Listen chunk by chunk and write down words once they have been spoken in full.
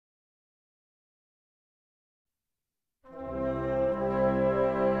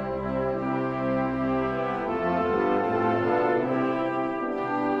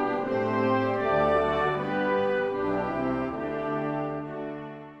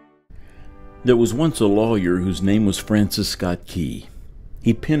There was once a lawyer whose name was Francis Scott Key.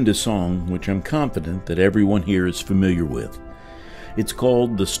 He penned a song which I'm confident that everyone here is familiar with. It's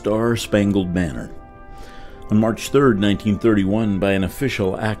called The Star-Spangled Banner. On March 3, 1931, by an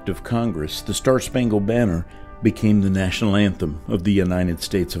official act of Congress, the Star-Spangled Banner became the national anthem of the United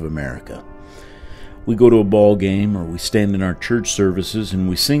States of America. We go to a ball game or we stand in our church services and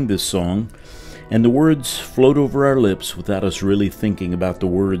we sing this song, and the words float over our lips without us really thinking about the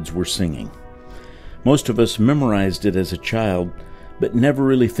words we're singing. Most of us memorized it as a child, but never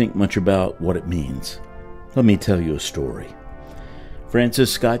really think much about what it means. Let me tell you a story.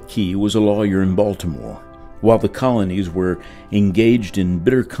 Francis Scott Key was a lawyer in Baltimore, while the colonies were engaged in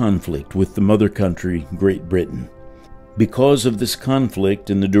bitter conflict with the mother country, Great Britain. Because of this conflict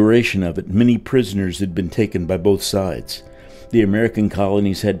and the duration of it, many prisoners had been taken by both sides. The American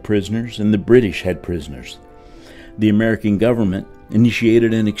colonies had prisoners, and the British had prisoners. The American government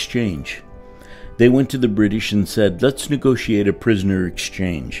initiated an exchange. They went to the British and said, "Let's negotiate a prisoner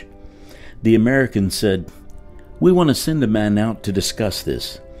exchange." The Americans said, "We want to send a man out to discuss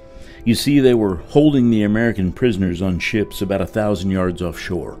this." You see, they were holding the American prisoners on ships about 1,000 yards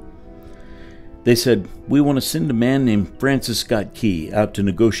offshore. They said, "We want to send a man named Francis Scott Key out to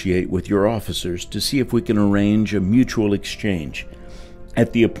negotiate with your officers to see if we can arrange a mutual exchange."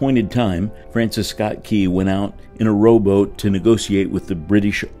 At the appointed time, Francis Scott Key went out in a rowboat to negotiate with the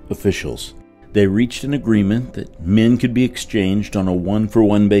British officials. They reached an agreement that men could be exchanged on a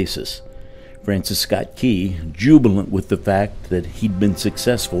one-for-one basis. Francis Scott Key, jubilant with the fact that he'd been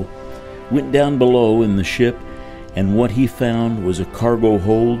successful, went down below in the ship, and what he found was a cargo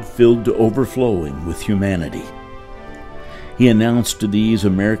hold filled to overflowing with humanity. He announced to these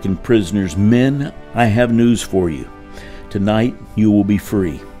American prisoners, "Men, I have news for you. Tonight you will be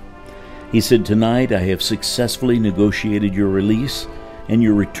free." He said, "Tonight I have successfully negotiated your release and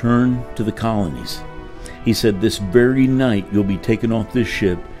your return to the colonies." He said, "This very night you'll be taken off this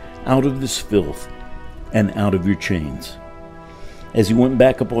ship, out of this filth, and out of your chains." As he went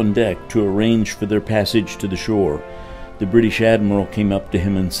back up on deck to arrange for their passage to the shore, the British admiral came up to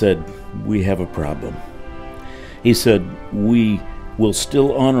him and said, "We have a problem." He said, "We will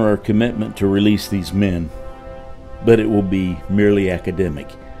still honor our commitment to release these men, but it will be merely academic.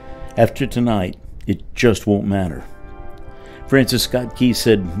 After tonight, it just won't matter." Francis Scott Key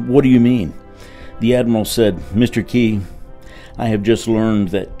said, "What do you mean?" The admiral said, "Mr. Key, I have just learned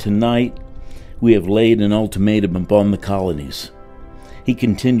that tonight we have laid an ultimatum upon the colonies." He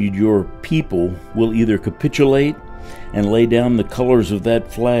continued, "Your people will either capitulate and lay down the colors of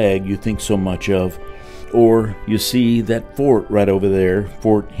that flag you think so much of, or, you see that fort right over there,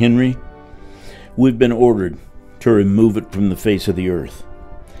 Fort Henry? We've been ordered to remove it from the face of the earth."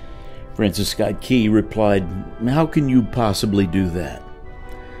 Francis Scott Key replied, "How can you possibly do that?"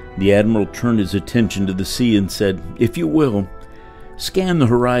 The admiral turned his attention to the sea and said, "If you will, scan the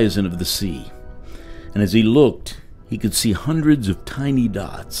horizon of the sea." And as he looked, he could see hundreds of tiny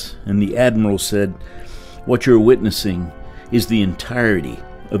dots, and the admiral said, "What you're witnessing is the entirety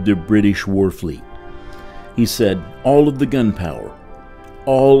of the British war fleet." He said, "All of the gunpowder,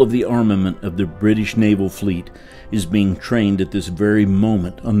 all of the armament of the British naval fleet is being trained at this very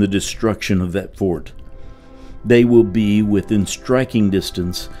moment on the destruction of that fort. They will be within striking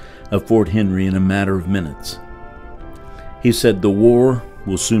distance of Fort Henry in a matter of minutes." He said, "The war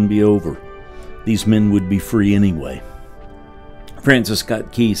will soon be over. These men would be free anyway." Francis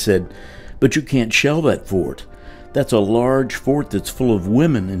Scott Key said, "But you can't shell that fort. That's a large fort that's full of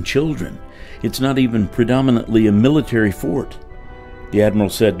women and children. It's not even predominantly a military fort." The admiral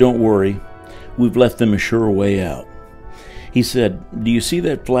said, "Don't worry. We've left them a sure way out." He said, "Do you see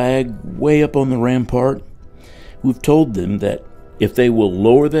that flag way up on the rampart? We've told them that if they will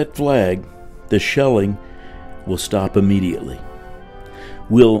lower that flag, the shelling will stop immediately.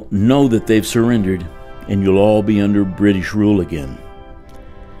 We'll know that they've surrendered, and you'll all be under British rule again."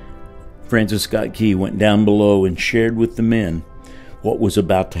 Francis Scott Key went down below and shared with the men what was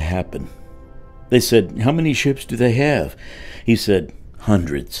about to happen. They said, "How many ships do they have?" He said,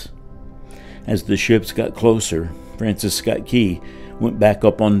 "Hundreds." As the ships got closer, Francis Scott Key went back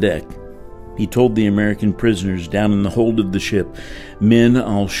up on deck. He told the American prisoners down in the hold of the ship, "Men,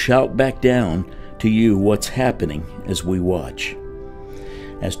 I'll shout back down to you what's happening as we watch."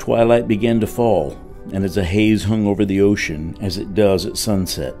 As twilight began to fall, and as a haze hung over the ocean as it does at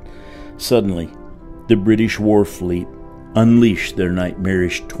sunset, suddenly the British war fleet unleashed their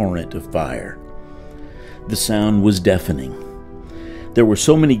nightmarish torrent of fire. The sound was deafening. There were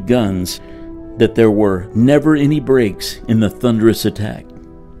so many guns that there were never any breaks in the thunderous attack.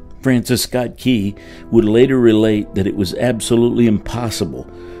 Francis Scott Key would later relate that it was absolutely impossible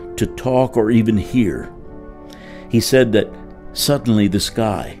to talk or even hear. He said that suddenly the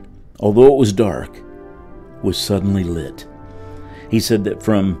sky, although it was dark, was suddenly lit. He said that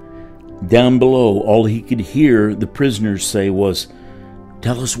from down below, all he could hear the prisoners say was,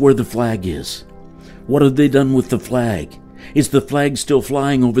 "Tell us where the flag is. What have they done with the flag? Is the flag still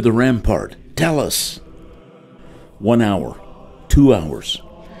flying over the rampart? Tell us." 1 hour, 2 hours,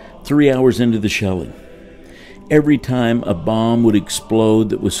 3 hours into the shelling, every time a bomb would explode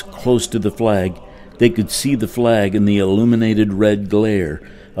that was close to the flag, they could see the flag in the illuminated red glare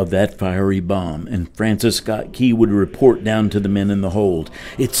of that fiery bomb, and Francis Scott Key would report down to the men in the hold,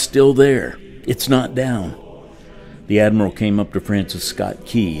 "It's still there. It's not down." The admiral came up to Francis Scott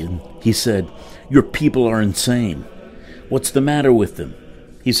Key, and he said, "Your people are insane. What's the matter with them?"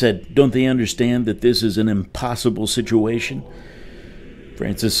 He said, "Don't they understand that this is an impossible situation?"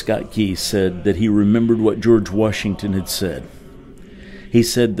 Francis Scott Key said that he remembered what George Washington had said. He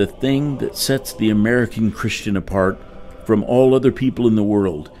said, "The thing that sets the American Christian apart from all other people in the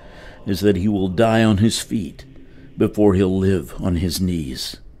world is that he will die on his feet before he'll live on his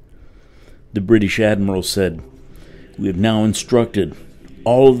knees." The British admiral said, "We have now instructed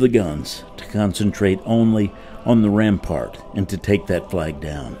all of the guns to concentrate only on the rampart and to take that flag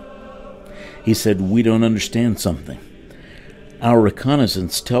down." He said, "We don't understand something. Our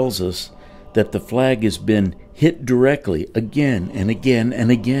reconnaissance tells us that the flag has been hit directly again and again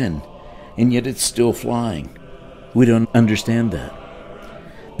and again, and yet it's still flying. We don't understand that."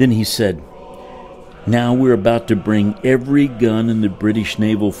 Then he said, "Now we're about to bring every gun in the British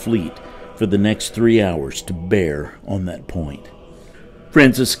naval fleet for the next 3 hours to bear on that point."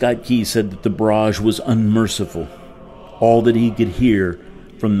 Francis Scott Key said that the barrage was unmerciful. All that he could hear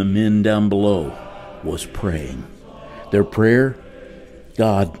from the men down below was praying. Their prayer,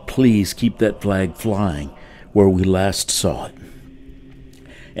 "God, please keep that flag flying where we last saw it."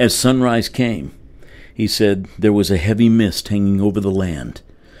 As sunrise came, he said there was a heavy mist hanging over the land,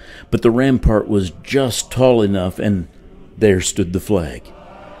 but the rampart was just tall enough, and there stood the flag,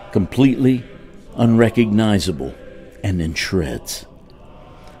 completely unrecognizable and in shreds.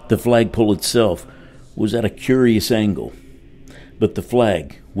 The flagpole itself was at a curious angle, but the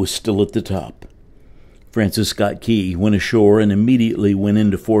flag was still at the top. Francis Scott Key went ashore and immediately went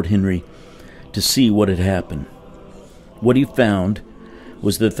into Fort Henry to see what had happened. What he found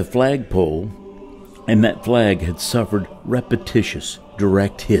was that the flagpole and that flag had suffered repetitious,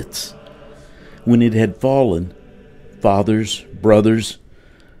 direct hits. When it had fallen, fathers, brothers,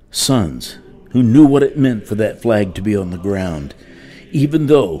 sons, who knew what it meant for that flag to be on the ground, even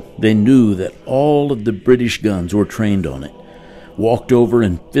though they knew that all of the British guns were trained on it, walked over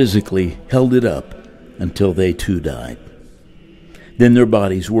and physically held it up until they too died. Then their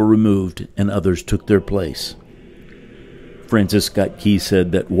bodies were removed and others took their place. Francis Scott Key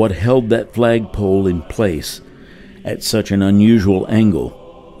said that what held that flagpole in place at such an unusual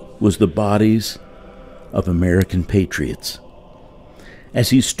angle was the bodies of American patriots.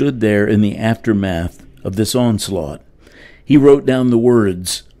 As he stood there in the aftermath of this onslaught, he wrote down the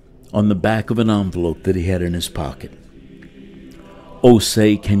words on the back of an envelope that he had in his pocket. "Oh,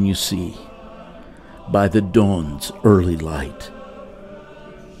 say, can you see, by the dawn's early light,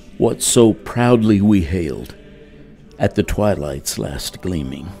 what so proudly we hailed at the twilight's last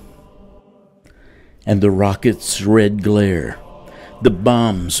gleaming? And the rocket's red glare, the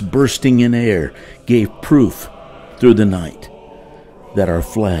bombs bursting in air, gave proof through the night that our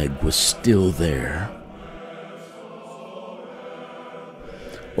flag was still there.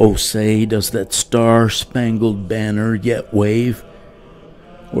 Oh, say, does that star-spangled banner yet wave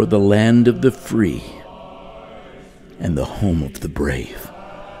o'er the land of the free and the home of the brave?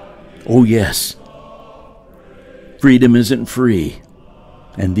 Oh, yes, freedom isn't free,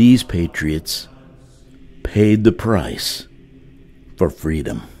 and these patriots paid the price for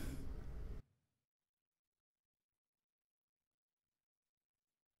freedom."